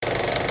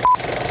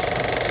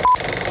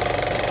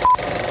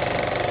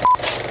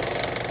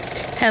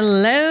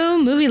Hello,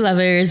 movie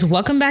lovers.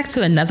 Welcome back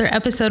to another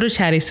episode of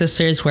Chatty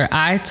Sisters where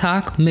I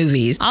talk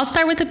movies. I'll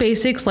start with the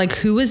basics like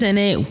who is in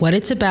it, what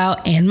it's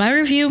about, and my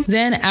review.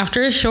 Then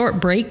after a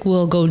short break,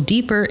 we'll go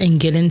deeper and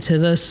get into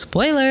the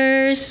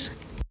spoilers.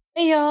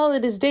 Hey y'all,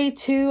 it is day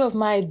 2 of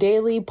my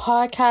daily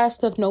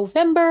podcast of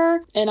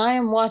November, and I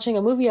am watching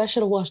a movie I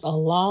should have watched a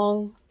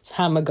long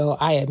time ago.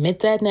 I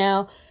admit that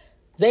now.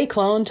 They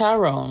cloned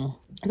Tyrone.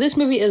 This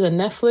movie is a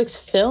Netflix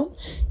film,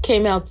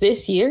 came out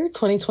this year,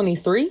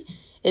 2023.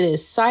 It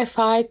is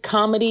sci-fi,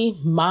 comedy,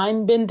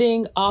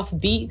 mind-bending,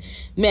 offbeat.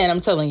 Man,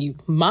 I'm telling you,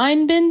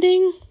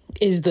 mind-bending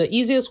is the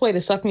easiest way to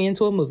suck me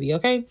into a movie,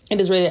 okay?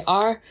 It is rated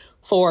R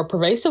for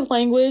pervasive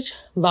language,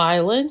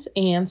 violence,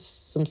 and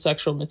some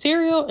sexual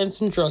material, and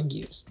some drug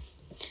use.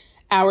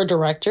 Our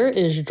director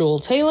is Joel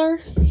Taylor.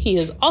 He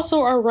is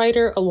also our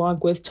writer,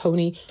 along with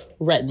Tony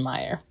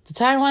Rettenmeyer. The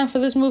tagline for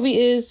this movie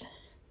is,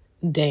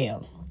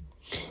 damn.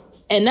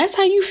 And that's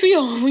how you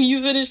feel when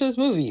you finish this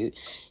movie.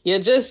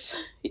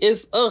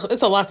 It's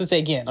a lot to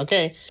take in,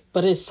 okay?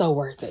 But it's so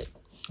worth it.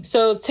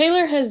 So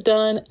Taylor has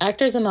done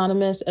Actors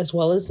Anonymous as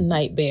well as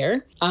Night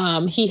Bear.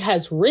 He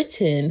has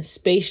written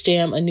Space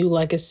Jam: A New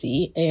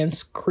Legacy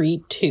and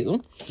Creed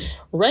 2.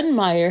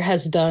 Rettenmeyer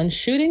has done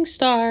Shooting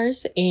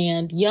Stars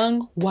and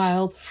Young,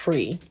 Wild,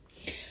 Free.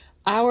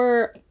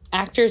 Our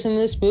actors in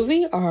this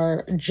movie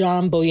are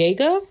John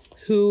Boyega,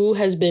 who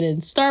has been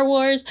in Star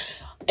Wars.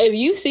 If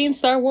you've seen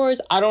Star Wars,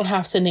 I don't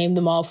have to name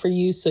them all for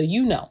you, so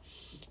you know.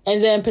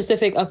 And then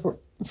Pacific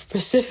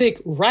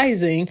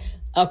Rising,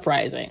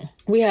 Uprising.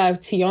 We have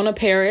Tiona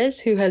Paris,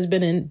 who has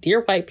been in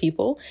Dear White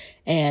People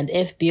and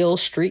If Beale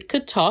Street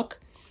Could Talk.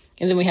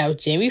 And then we have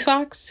Jamie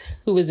Foxx,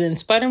 who was in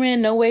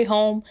Spider-Man No Way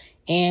Home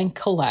and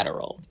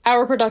Collateral.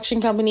 Our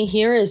production company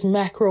here is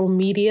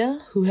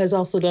Macromedia, who has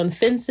also done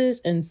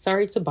Fences and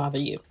Sorry to Bother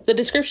You. The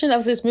description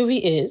of this movie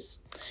is: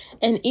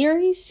 an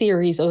eerie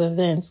series of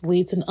events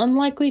leads an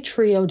unlikely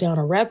trio down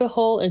a rabbit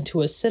hole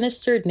into a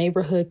sinister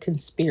neighborhood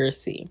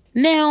conspiracy.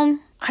 Now,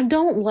 I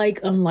don't like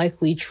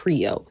unlikely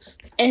trios.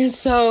 And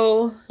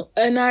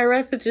I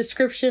read the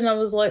description, I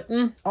was like,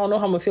 I don't know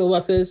how I'm gonna feel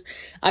about this.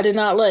 I did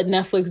not let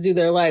Netflix do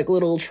their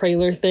little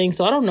trailer thing,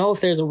 so I don't know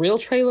if there's a real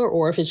trailer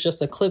or if it's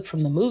just a clip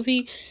from the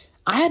movie.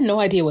 I had no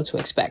idea what to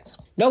expect.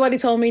 Nobody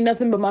told me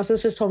nothing, but my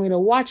sisters told me to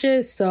watch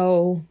it,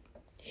 so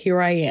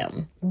here I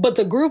am. But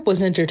the group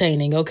was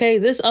entertaining, okay?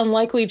 This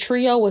unlikely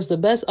trio was the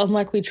best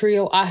unlikely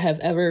trio I have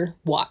ever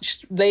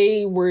watched.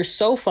 They were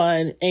so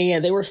fun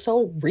and they were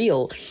so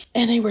real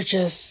and they were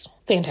just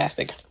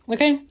fantastic,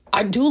 okay?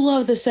 I do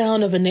love the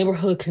sound of a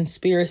neighborhood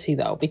conspiracy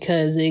though,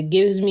 because it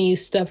gives me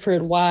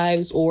Stepford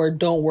Wives or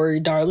Don't Worry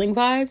Darling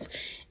vibes.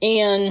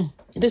 And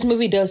this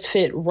movie does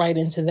fit right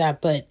into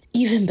that, but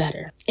even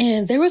better.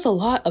 And there was a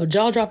lot of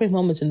jaw-dropping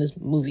moments in this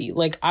movie.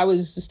 Like, I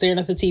was staring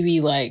at the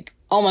TV like,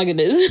 oh my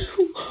goodness,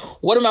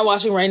 what am I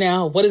watching right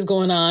now? What is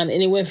going on?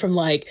 And it went from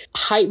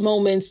hype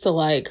moments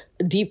to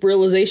deep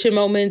realization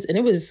moments. And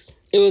it was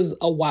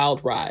a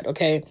wild ride,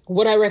 okay?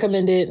 Would I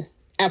recommend it?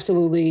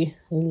 Absolutely.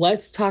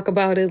 Let's talk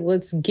about it.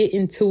 Let's get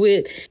into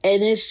it.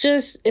 And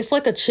it's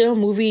like a chill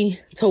movie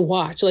to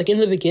watch. Like in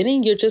the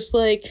beginning, you're just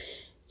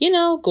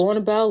going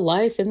about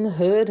life in the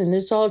hood and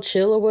it's all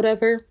chill or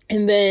whatever.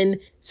 And then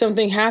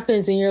something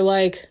happens and you're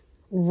like,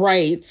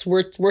 right,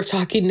 we're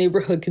talking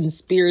neighborhood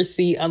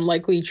conspiracy,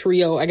 unlikely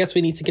trio. I guess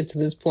we need to get to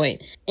this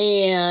point.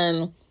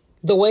 And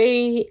the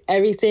way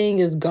everything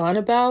is gone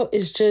about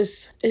it's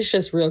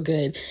just real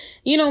good.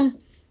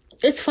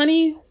 It's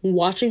funny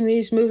watching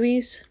these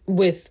movies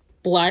with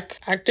Black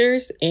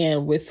actors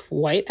and with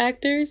white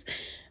actors,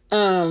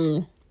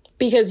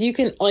 because you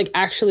can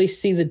actually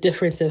see the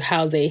difference of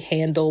how they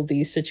handle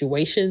these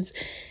situations.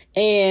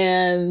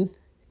 And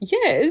yeah,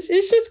 it's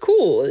just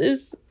cool.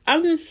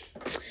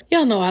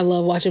 Y'all know I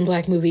love watching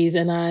Black movies,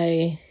 and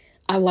I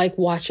like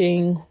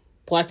watching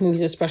Black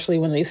movies, especially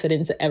when they fit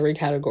into every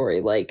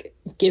category.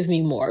 Give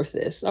me more of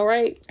this, all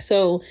right?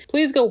 So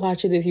please go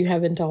watch it if you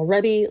haven't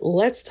already.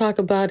 Let's talk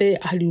about it.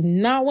 I do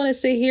not want to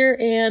sit here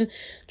and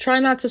try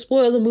not to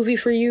spoil the movie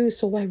for you,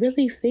 so I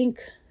really think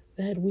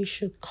that we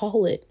should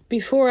call it.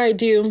 Before I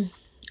do,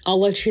 I'll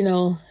let you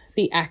know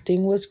the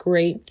acting was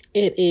great.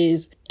 It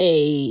is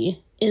a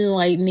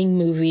enlightening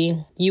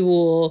movie.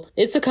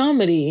 It's a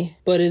comedy,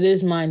 but it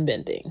is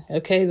mind-bending.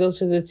 Okay,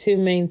 those are the two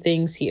main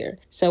things here.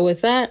 So with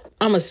that,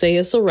 I'm gonna say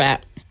it's a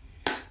wrap.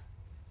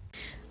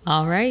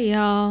 All right,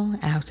 y'all.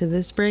 After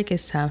this break,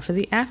 it's time for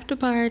the after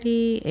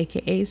party,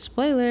 aka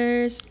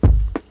spoilers.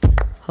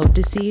 Hope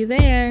to see you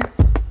there.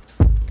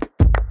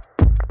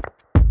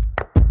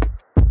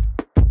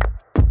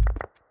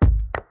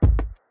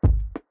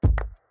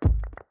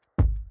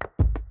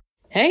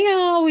 Hey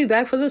y'all, we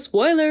back for the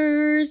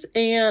spoilers.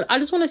 And I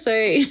just want to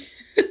say,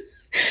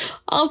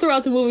 all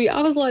throughout the movie,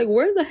 I was like,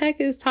 where the heck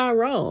is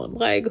Tyrone?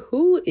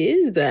 Who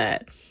is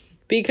that?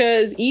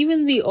 Because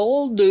even the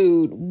old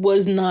dude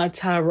was not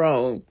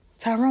Tyrone.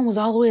 Tyrone was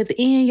all the way at the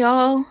end,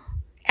 y'all.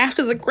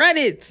 After the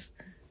credits.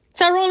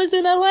 Tyrone is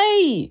in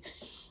LA.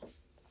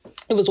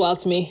 It was wild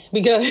to me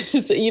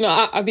because,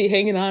 I be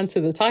hanging on to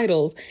the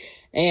titles.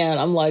 And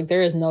I'm like,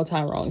 there is no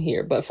Tyrone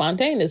here. But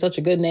Fontaine is such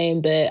a good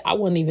name that I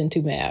wasn't even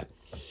too mad.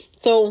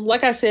 So,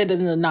 like I said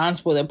in the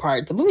non-spoiler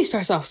part, the movie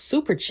starts off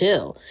super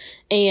chill.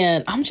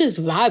 And I'm just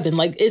vibing.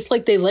 Like, it's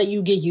like they let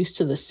you get used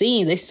to the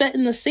scene. They set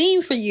in the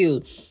scene for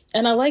you.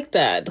 And I like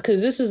that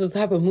because this is the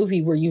type of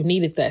movie where you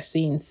needed that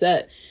scene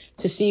set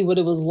to see what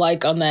it was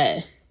like on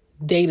that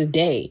day to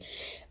day.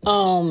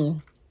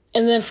 And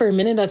then for a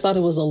minute, I thought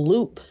it was a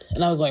loop.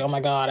 And I was like, oh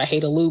my God, I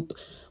hate a loop.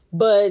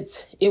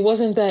 But it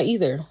wasn't that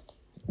either.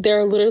 There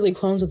are literally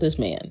clones of this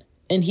man.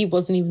 And he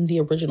wasn't even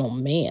the original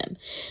man.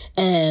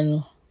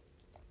 And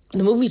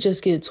the movie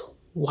just gets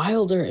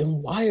wilder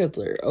and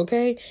wilder,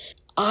 okay?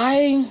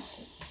 My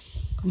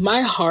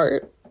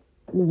heart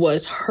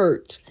was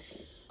hurt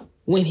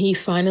when he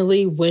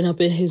finally went up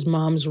in his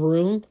mom's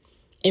room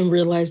and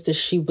realized that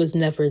she was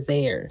never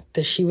there,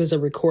 that she was a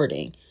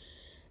recording.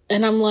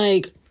 And I'm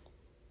like,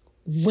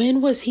 when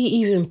was he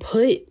even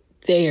put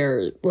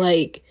there?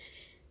 Like,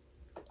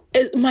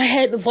 my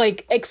head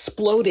like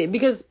exploded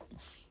because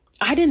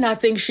I did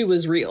not think she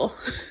was real.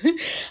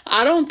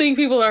 I don't think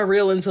people are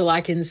real until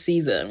I can see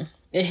them.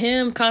 And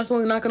him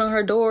constantly knocking on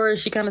her door and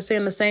she kind of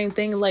saying the same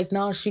thing, like,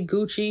 nah, she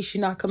Gucci, she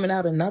not coming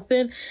out of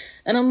nothing.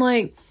 And I'm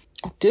like,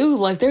 dude,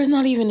 like, there's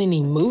not even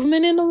any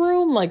movement in the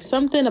room. Like,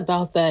 something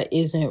about that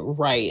isn't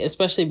right,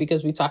 especially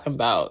because we talking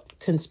about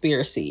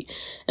conspiracy.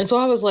 And so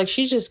I was like,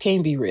 she just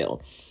can't be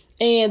real.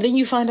 And then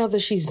you find out that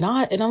she's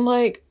not. And I'm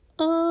like,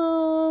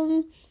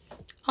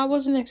 I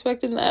wasn't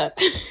expecting that.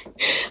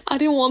 I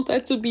didn't want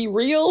that to be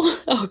real.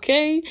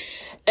 Okay.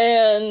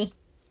 And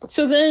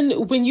so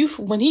then when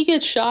he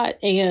gets shot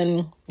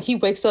and he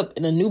wakes up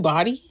in a new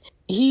body,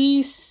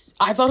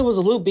 I thought it was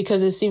a loop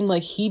because it seemed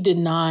like he did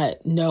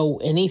not know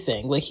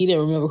anything. Like, he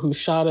didn't remember who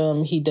shot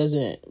him. He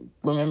doesn't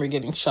remember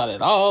getting shot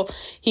at all.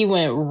 He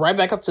went right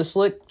back up to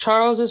Slick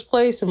Charles's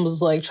place and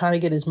was like trying to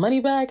get his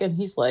money back. And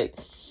he's like,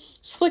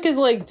 Slick is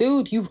like,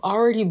 dude, you've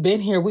already been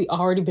here. We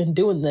already been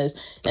doing this.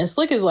 And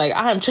Slick is like,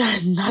 I'm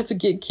trying not to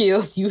get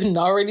killed. You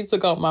already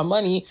took out my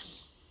money.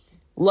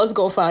 Let's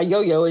go find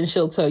Yo-Yo and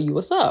she'll tell you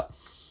what's up.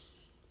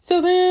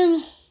 So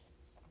then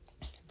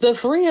the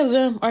three of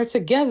them are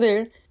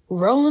together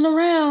rolling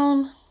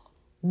around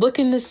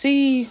looking to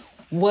see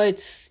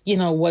what's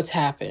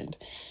happened.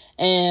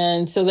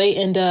 And so they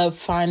end up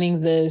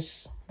finding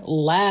this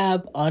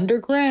lab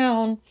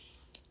underground.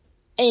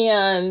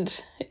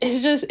 And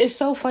it's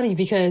so funny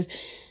because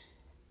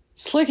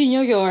Slick and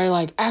Yo-Yo are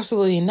like,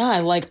 absolutely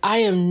not. Like, I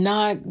am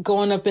not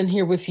going up in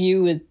here with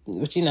you with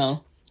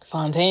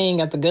Fontaine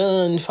got the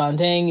gun.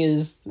 Fontaine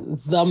is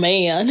the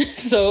man.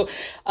 So,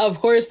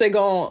 of course, they're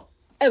going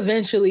to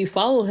eventually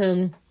follow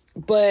him.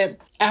 But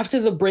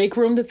after the break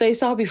room that they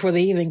saw before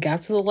they even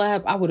got to the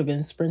lab, I would have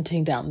been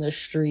sprinting down the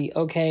street,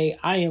 okay?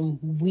 I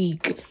am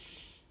weak.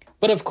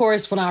 But of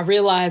course, when I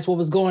realized what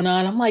was going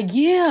on, I'm like,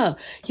 yeah,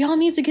 y'all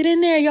need to get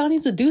in there. Y'all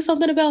need to do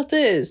something about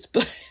this.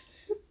 But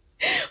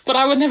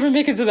I would never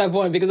make it to that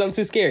point because I'm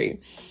too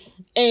scary.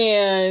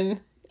 And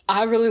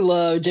I really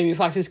love Jamie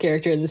Foxx's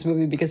character in this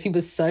movie because he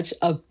was such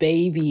a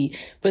baby.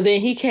 But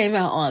then he came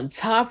out on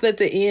top at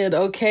the end,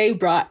 okay?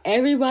 Brought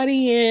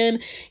everybody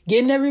in,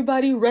 getting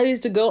everybody ready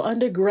to go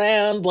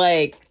underground.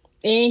 Like,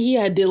 and he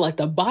did like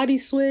the body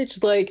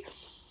switch. Like,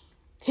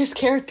 his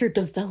character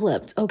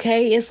developed,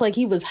 okay? It's like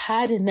he was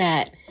hiding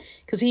that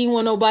because he didn't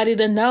want nobody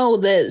to know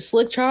that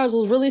Slick Charles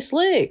was really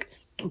slick.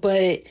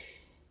 But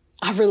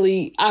I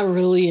really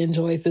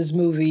enjoyed this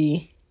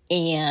movie.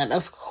 And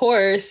of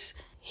course,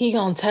 he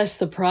gonna test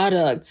the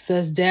product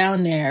that's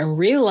down there and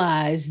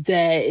realize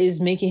that is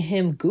making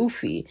him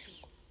goofy.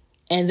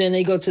 And then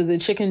they go to the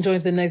chicken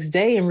joint the next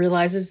day and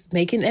realize it's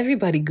making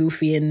everybody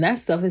goofy. And that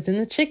stuff is in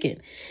the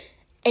chicken.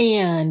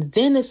 And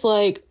then it's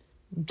like,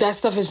 that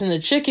stuff is in the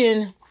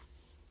chicken.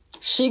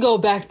 She go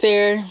back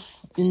there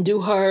and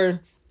do her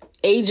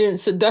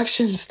agent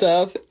seduction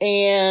stuff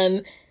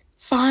and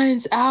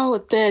finds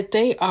out that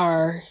they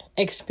are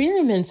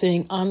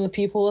experimenting on the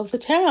people of the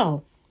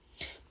town.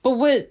 But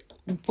what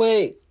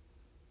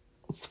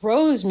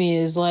throws me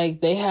is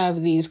like they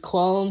have these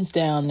clones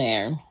down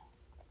there.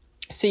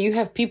 So you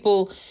have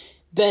people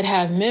that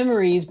have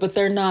memories, but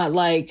they're not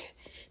like,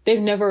 they've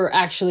never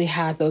actually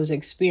had those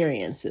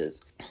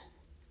experiences.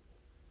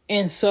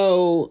 And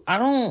so I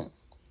don't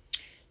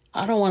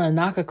want to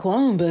knock a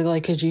clone, but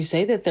like, could you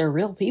say that they're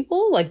real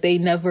people? Like they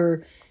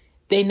never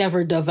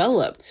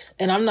developed.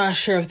 And I'm not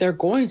sure if they're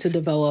going to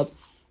develop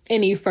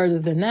any further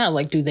than that.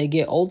 Like, do they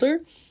get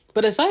older?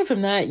 But aside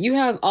from that, you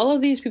have all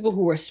of these people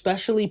who were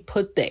specially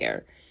put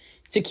there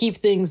to keep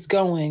things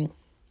going.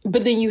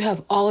 But then you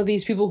have all of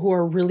these people who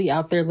are really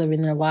out there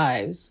living their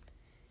lives.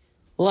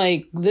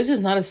 Like, this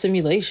is not a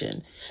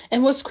simulation.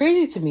 And what's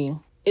crazy to me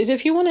is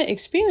if you want to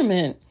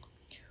experiment,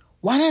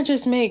 why not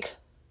just make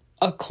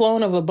a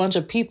clone of a bunch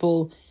of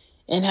people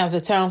and have the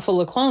town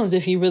full of clones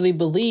if you really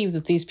believe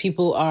that these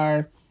people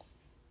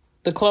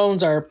the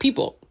clones are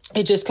people?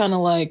 It just kind of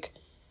like,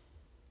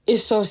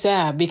 it's so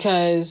sad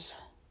because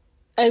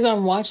as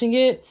I'm watching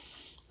it,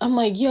 I'm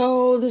like,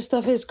 yo, this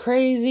stuff is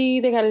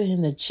crazy. They got it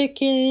in the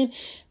chicken.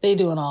 They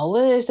doing all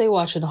this. They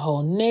watching the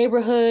whole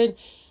neighborhood.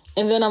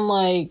 And then I'm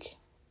like,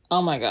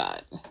 oh my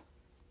God,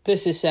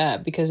 this is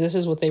sad because this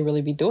is what they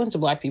really be doing to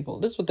Black people.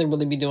 This is what they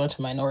really be doing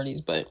to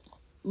minorities, but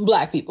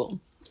Black people.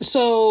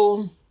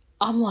 So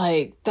I'm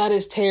like, that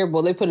is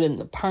terrible. They put it in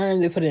the perm,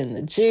 they put it in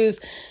the juice.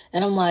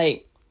 And I'm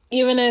like,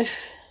 even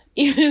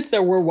if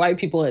there were white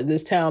people in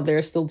this town,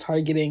 they're still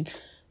targeting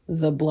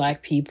the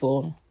Black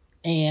people.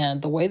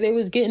 And the way they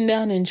was getting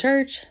down in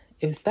church,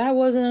 if that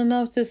wasn't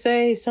enough to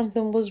say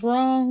something was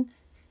wrong,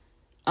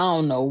 I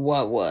don't know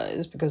what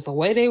was. Because the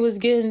way they was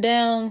getting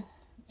down,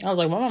 I was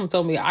like, my mom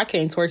told me I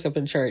can't twerk up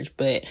in church,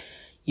 but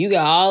you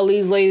got all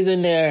these ladies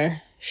in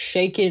there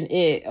shaking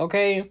it,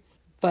 okay?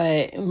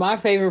 But my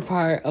favorite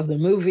part of the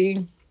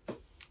movie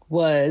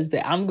was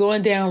the I'm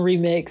Going Down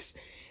remix,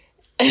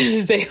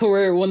 as they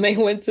were when they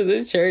went to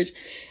the church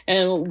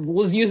and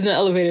was using the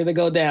elevator to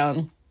go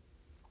down.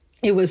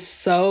 It was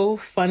so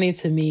funny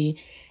to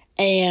me.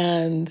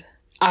 And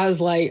I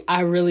was like,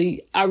 I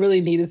really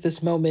needed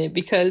this moment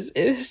because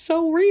it is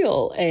so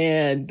real.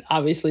 And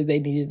obviously they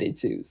needed it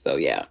too. So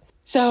yeah.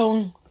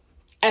 So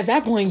at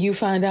that point, you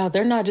find out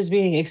they're not just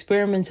being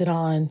experimented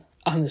on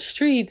the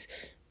streets,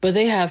 but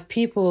they have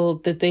people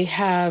that they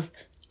have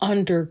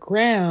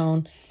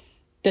underground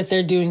that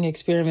they're doing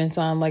experiments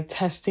on, like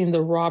testing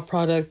the raw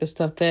product, the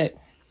stuff that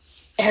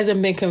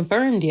hasn't been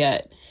confirmed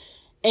yet.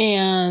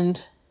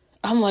 And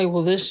I'm like,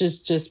 well, this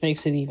just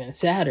makes it even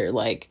sadder.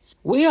 Like,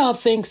 we all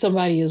think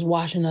somebody is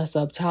watching us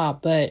up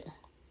top, but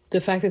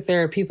the fact that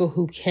there are people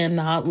who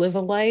cannot live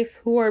a life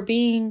who are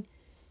being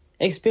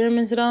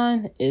experimented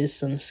on is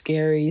some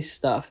scary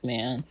stuff,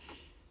 man.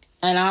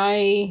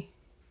 And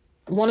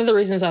one of the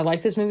reasons I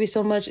like this movie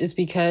so much is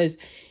because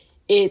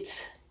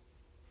it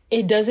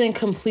doesn't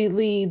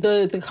completely,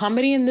 the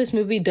comedy in this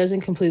movie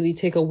doesn't completely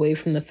take away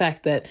from the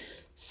fact that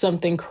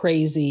something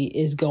crazy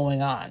is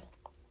going on.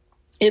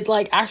 It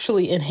like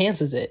actually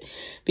enhances it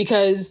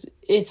because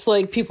it's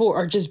like people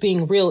are just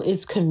being real.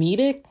 It's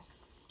comedic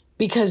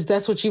because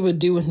that's what you would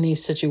do in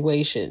these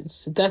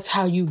situations. That's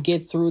how you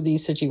get through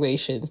these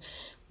situations.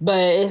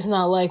 But it's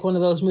not like one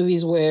of those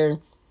movies where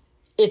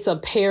it's a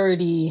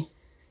parody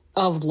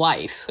of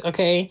life,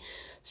 okay?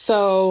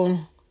 So,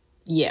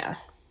 yeah.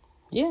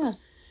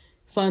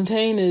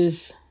 Fontaine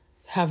is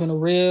having a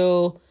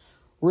real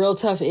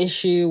tough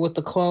issue with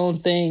the clone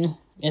thing.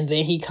 And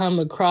then he come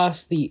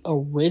across the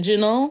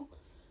original.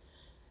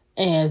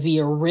 And the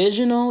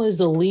original is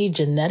the lead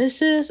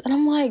geneticist. And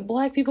I'm like,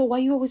 Black people, why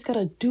you always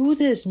gotta do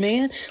this,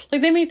 man?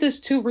 Like, they made this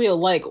too real.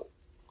 Like,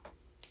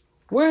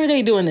 where are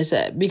they doing this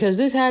at? Because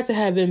this had to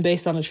have been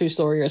based on a true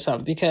story or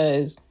something.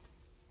 Because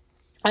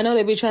I know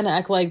they be trying to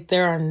act like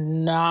there are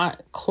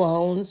not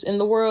clones in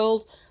the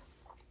world.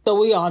 But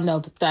we all know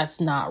that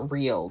that's not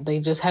real. They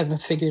just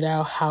haven't figured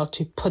out how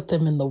to put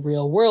them in the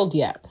real world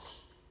yet.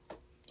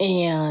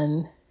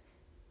 And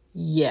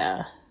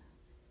yeah.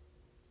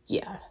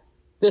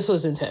 This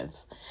was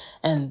intense.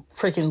 And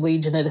freaking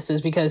lead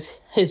geneticist because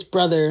of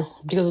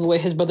the way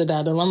his brother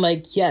died. And I'm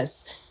like,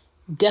 yes,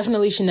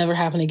 definitely should never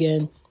happen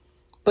again.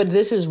 But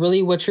this is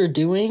really what you're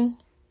doing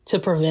to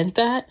prevent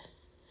that.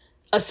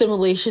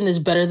 Assimilation is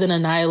better than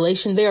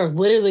annihilation. They are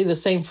literally the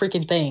same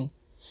freaking thing.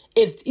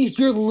 If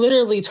you're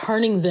literally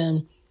turning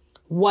them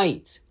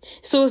white.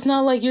 So it's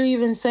not like you're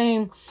even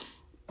saying,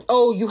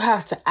 oh, you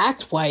have to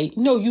act white.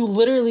 No, you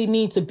literally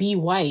need to be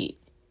white.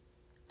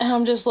 And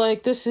I'm just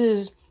like, this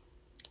is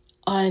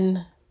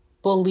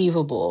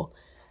unbelievable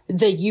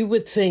that you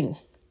would think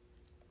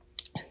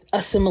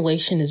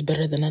assimilation is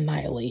better than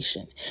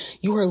annihilation.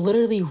 You are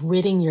literally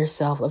ridding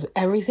yourself of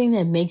everything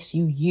that makes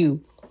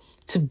you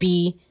to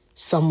be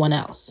someone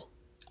else.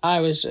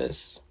 I was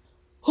just,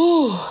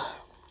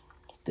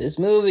 this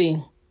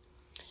movie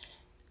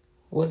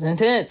was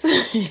intense.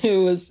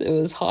 It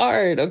was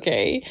hard,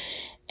 okay?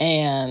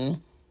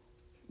 And,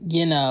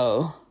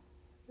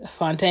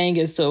 Fontaine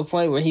gets to a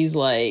point where he's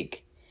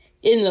like,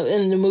 in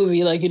the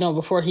movie, like,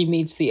 before he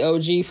meets the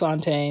OG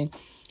Fontaine,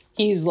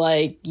 he's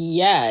like,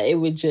 yeah,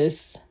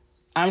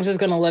 I'm just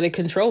gonna let it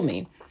control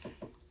me.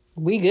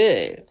 We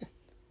good.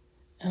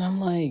 And I'm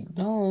like,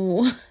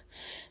 no,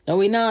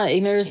 we not.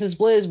 Ignorance is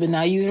bliss, but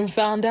now you even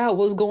found out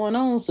what's going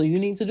on, so you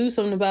need to do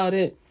something about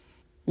it.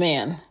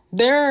 Man,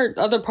 there are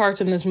other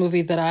parts in this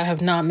movie that I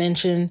have not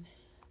mentioned,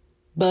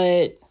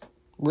 but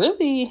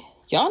really,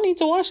 y'all need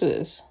to watch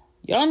this.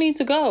 Y'all need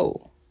to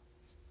go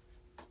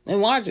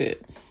and watch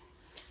it.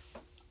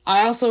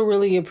 I also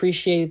really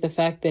appreciated the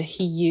fact that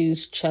he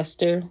used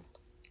Chester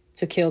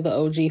to kill the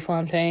OG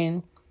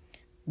Fontaine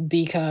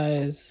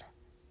because,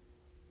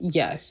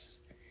 yes,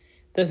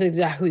 that's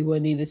exactly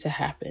what needed to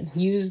happen.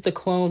 Use the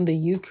clone that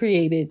you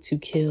created to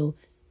kill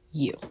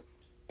you.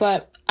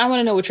 But I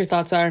want to know what your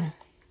thoughts are.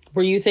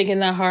 Were you thinking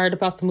that hard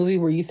about the movie?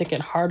 Were you thinking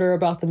harder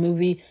about the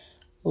movie?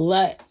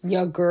 Let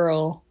your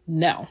girl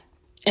know.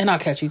 And I'll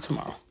catch you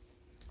tomorrow.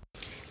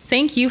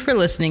 Thank you for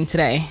listening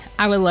today.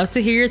 I would love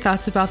to hear your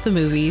thoughts about the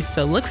movie,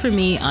 so look for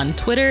me on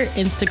Twitter,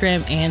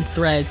 Instagram, and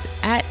Threads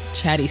at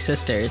Chatty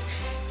Sisters.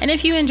 And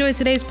if you enjoyed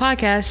today's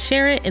podcast,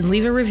 share it and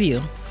leave a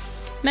review.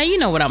 Now you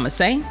know what I'm gonna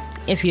say.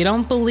 If you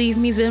don't believe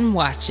me, then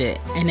watch it.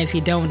 And if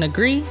you don't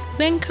agree,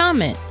 then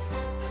comment.